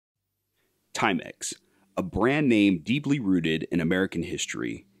Timex, a brand name deeply rooted in American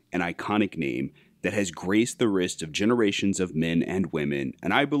history, an iconic name that has graced the wrists of generations of men and women,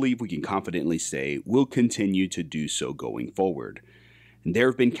 and I believe we can confidently say will continue to do so going forward. And there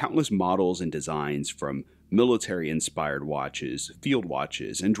have been countless models and designs from military-inspired watches, field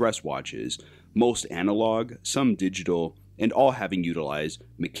watches, and dress watches, most analog, some digital, and all having utilized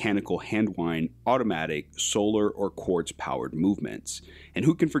mechanical hand wind, automatic, solar, or quartz-powered movements. And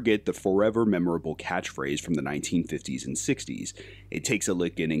who can forget the forever memorable catchphrase from the 1950s and 60s, "It takes a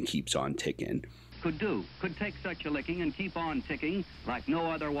licking and keeps on ticking." Could take such a licking and keep on ticking like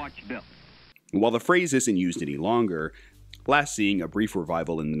no other watch built. While the phrase isn't used any longer, last seeing a brief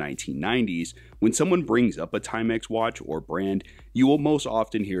revival in the 1990s, when someone brings up a Timex watch or brand, you will most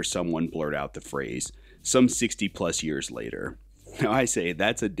often hear someone blurt out the phrase, "some 60 plus years later." Now I say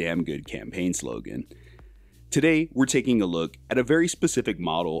that's a damn good campaign slogan. Today, we're taking a look at a very specific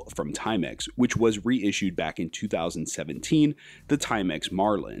model from Timex, which was reissued back in 2017, the Timex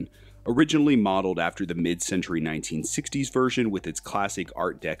Marlin. Originally modeled after the mid-century 1960s version with its classic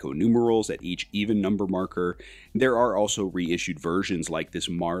Art Deco numerals at each even number marker, there are also reissued versions like this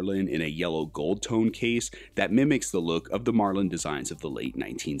Marlin in a yellow gold tone case that mimics the look of the Marlin designs of the late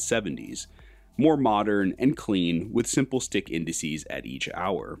 1970s. More modern and clean with simple stick indices at each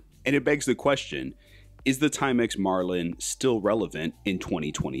hour. And it begs the question, is the Timex Marlin still relevant in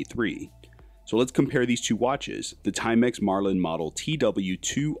 2023? So let's compare these two watches. The Timex Marlin model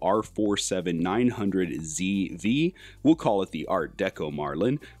TW2R47900ZV, we'll call it the Art Deco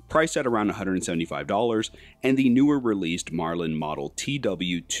Marlin, priced at around $175, and the newer released Marlin model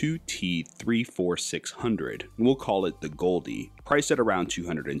TW2T34600, we'll call it the Goldie, priced at around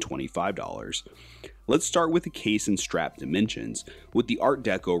 $225. Let's start with the case and strap dimensions, with the Art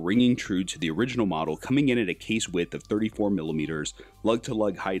Deco ringing true to the original model coming in at a case width of 34mm,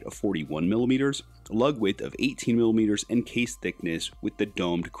 lug-to-lug height of 41mm, lug width of 18mm, and case thickness with the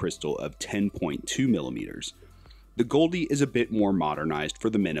domed crystal of 10.2mm. The Goldie is a bit more modernized for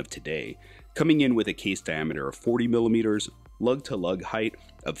the men of today, coming in with a case diameter of 40mm, lug-to-lug height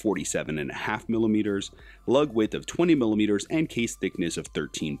of 47.5mm, lug width of 20mm, and case thickness of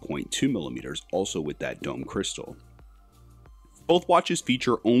 13.2mm, also with that dome crystal. Both watches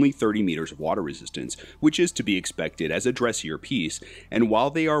feature only 30 meters of water resistance, which is to be expected as a dressier piece, and while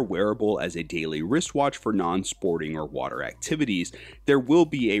they are wearable as a daily wristwatch for non-sporting or water activities, there will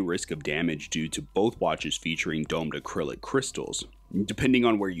be a risk of damage due to both watches featuring domed acrylic crystals. Depending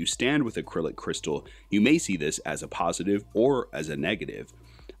on where you stand with acrylic crystal, you may see this as a positive or as a negative.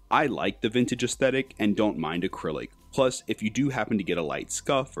 I like the vintage aesthetic and don't mind acrylic. Plus, if you do happen to get a light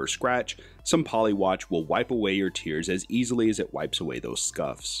scuff or scratch, some polywatch will wipe away your tears as easily as it wipes away those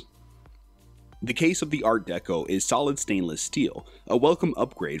scuffs. The case of the Art Deco is solid stainless steel, a welcome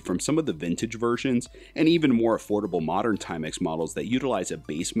upgrade from some of the vintage versions and even more affordable modern Timex models that utilize a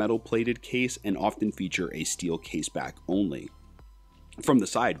base metal plated case and often feature a steel case back only. From the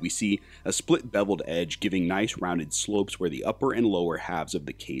side, we see a split beveled edge giving nice rounded slopes where the upper and lower halves of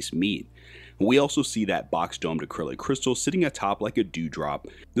the case meet. We also see that box domed acrylic crystal sitting atop like a dewdrop.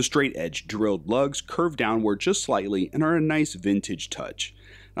 The straight edge drilled lugs curve downward just slightly and are a nice vintage touch.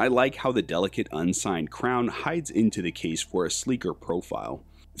 I like how the delicate unsigned crown hides into the case for a sleeker profile.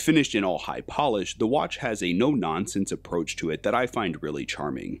 Finished in all high polish, the watch has a no-nonsense approach to it that I find really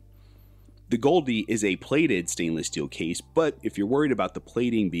charming. The Goldie is a plated stainless steel case, but if you're worried about the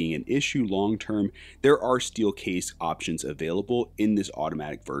plating being an issue long term, there are steel case options available in this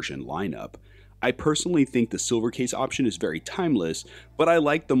automatic version lineup. I personally think the silver case option is very timeless, but I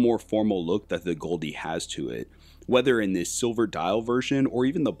like the more formal look that the Goldie has to it, whether in this silver dial version or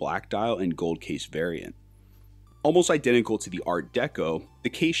even the black dial and gold case variant. Almost identical to the Art Deco, the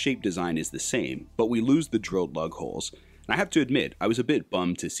case shape design is the same, but we lose the drilled lug holes. I have to admit, I was a bit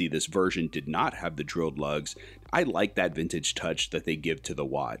bummed to see this version did not have the drilled lugs. I like that vintage touch that they give to the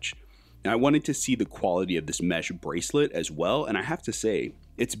watch. Now, I wanted to see the quality of this mesh bracelet as well, and I have to say,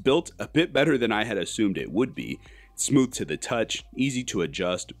 it's built a bit better than I had assumed it would be. It's smooth to the touch, easy to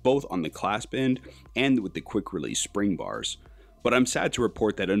adjust, both on the clasp end and with the quick release spring bars. But I'm sad to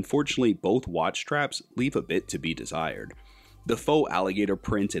report that unfortunately both watch straps leave a bit to be desired. The faux alligator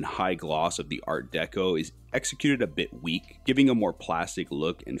print and high gloss of the Art Deco is executed a bit weak, giving a more plastic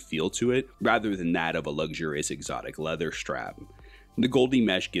look and feel to it, rather than that of a luxurious exotic leather strap. The Goldie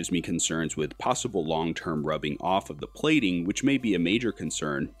mesh gives me concerns with possible long-term rubbing off of the plating, which may be a major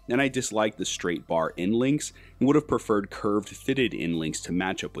concern, and I dislike the straight bar end links and would have preferred curved fitted end links to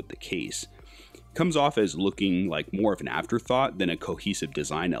match up with the case. It comes off as looking like more of an afterthought than a cohesive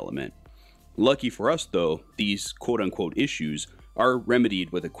design element. Lucky for us though, these quote-unquote issues are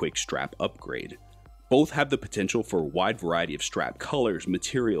remedied with a quick strap upgrade. Both have the potential for a wide variety of strap colors,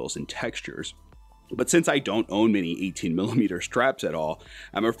 materials, and textures. But since I don't own many 18mm straps at all,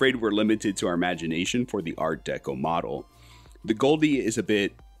 I'm afraid we're limited to our imagination for the Art Deco model. The Goldie is a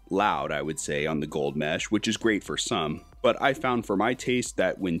bit loud, I would say, on the gold mesh, which is great for some, but I found for my taste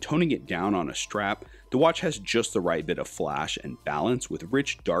that when toning it down on a strap, the watch has just the right bit of flash and balance with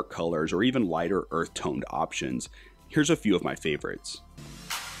rich dark colors or even lighter earth-toned options. Here's a few of my favorites.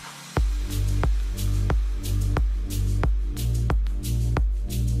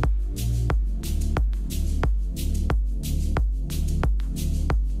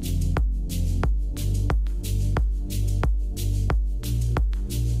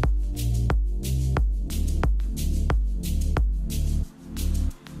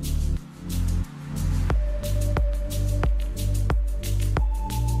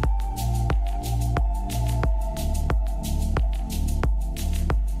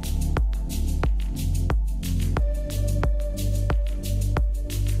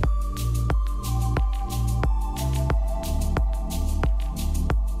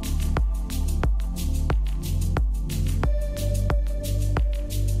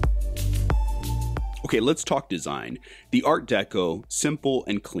 Okay, let's talk design. The Art Deco, simple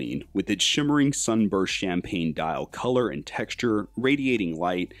and clean, with its shimmering sunburst champagne dial color and texture, radiating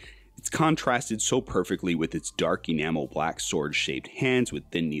light. It's contrasted so perfectly with its dark enamel black sword-shaped hands with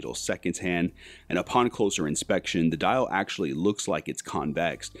thin needle seconds hand, and upon closer inspection, the dial actually looks like it's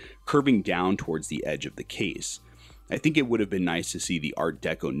convex, curving down towards the edge of the case. I think it would have been nice to see the Art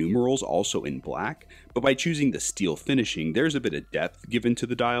Deco numerals also in black, but by choosing the steel finishing, there's a bit of depth given to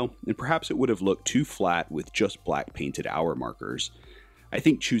the dial, and perhaps it would have looked too flat with just black painted hour markers. I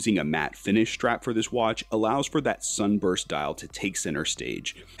think choosing a matte finish strap for this watch allows for that sunburst dial to take center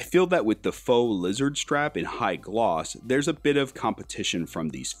stage. I feel that with the faux lizard strap in high gloss, there's a bit of competition from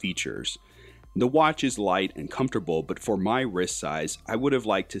these features. The watch is light and comfortable, but for my wrist size, I would have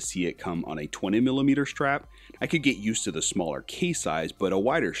liked to see it come on a 20mm strap. I could get used to the smaller case size, but a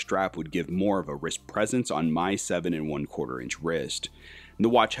wider strap would give more of a wrist presence on my 7 1/4 inch wrist. The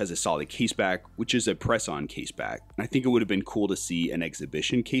watch has a solid caseback, which is a press-on caseback. I think it would have been cool to see an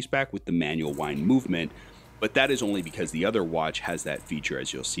exhibition caseback with the manual wind movement, but that is only because the other watch has that feature,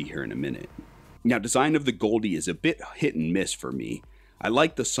 as you'll see here in a minute. Now, design of the Goldie is a bit hit and miss for me. I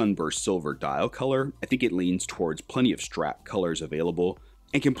like the sunburst silver dial color. I think it leans towards plenty of strap colors available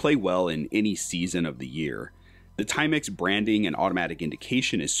and can play well in any season of the year. The Timex branding and automatic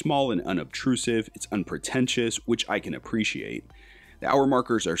indication is small and unobtrusive. It's unpretentious, which I can appreciate. The hour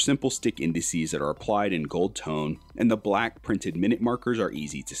markers are simple stick indices that are applied in gold tone, and the black printed minute markers are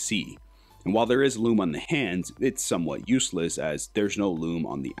easy to see. And while there is lume on the hands, it's somewhat useless as there's no lume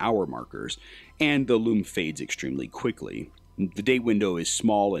on the hour markers, and the lume fades extremely quickly. The date window is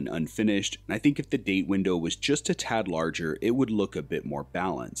small and unfinished, and I think if the date window was just a tad larger, it would look a bit more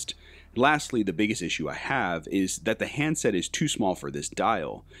balanced. Lastly, the biggest issue I have is that the handset is too small for this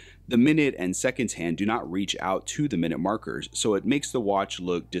dial. The minute and seconds hand do not reach out to the minute markers, so it makes the watch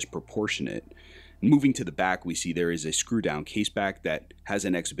look disproportionate. Moving to the back, we see there is a screw-down caseback that has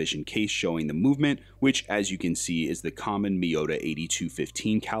an exhibition case showing the movement, which, as you can see, is the common Miyota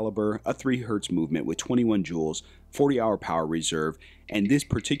 8215 caliber, a 3 Hz movement with 21 joules, 40-hour power reserve, and this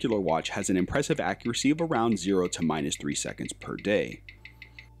particular watch has an impressive accuracy of around 0 to -3 seconds per day.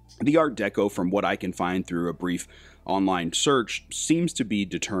 The Art Deco, from what I can find through a brief online search, seems to be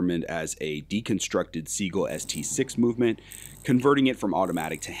determined as a deconstructed Seagull ST6 movement, converting it from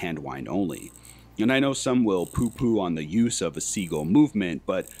automatic to hand wind only. And I know some will poo-poo on the use of a Seagull movement,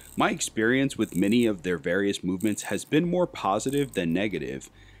 but my experience with many of their various movements has been more positive than negative.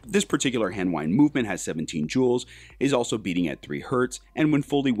 This particular hand wind movement has 17 joules, is also beating at 3 Hz, and when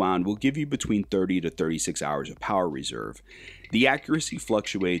fully wound will give you between 30 to 36 hours of power reserve. The accuracy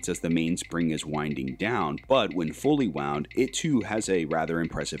fluctuates as the mainspring is winding down, but when fully wound, it too has a rather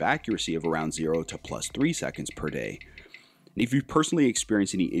impressive accuracy of around 0 to +3 seconds per day. If you've personally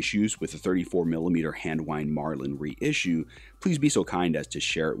experienced any issues with the 34mm hand wind Marlin reissue, please be so kind as to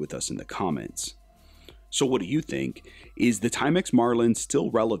share it with us in the comments. So what do you think? Is the Timex Marlin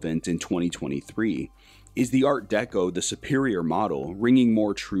still relevant in 2023? Is the Art Deco the superior model, ringing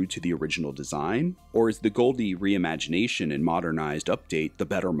more true to the original design? Or is the Goldie reimagination and modernized update the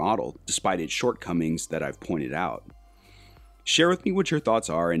better model, despite its shortcomings that I've pointed out? Share with me what your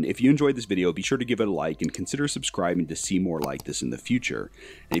thoughts are, and if you enjoyed this video, be sure to give it a like and consider subscribing to see more like this in the future.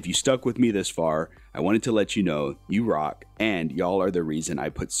 And if you stuck with me this far, I wanted to let you know you rock, and y'all are the reason I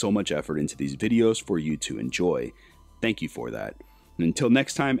put so much effort into these videos for you to enjoy. Thank you for that. And until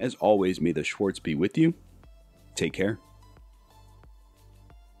next time, as always, may the Schwartz be with you. Take care.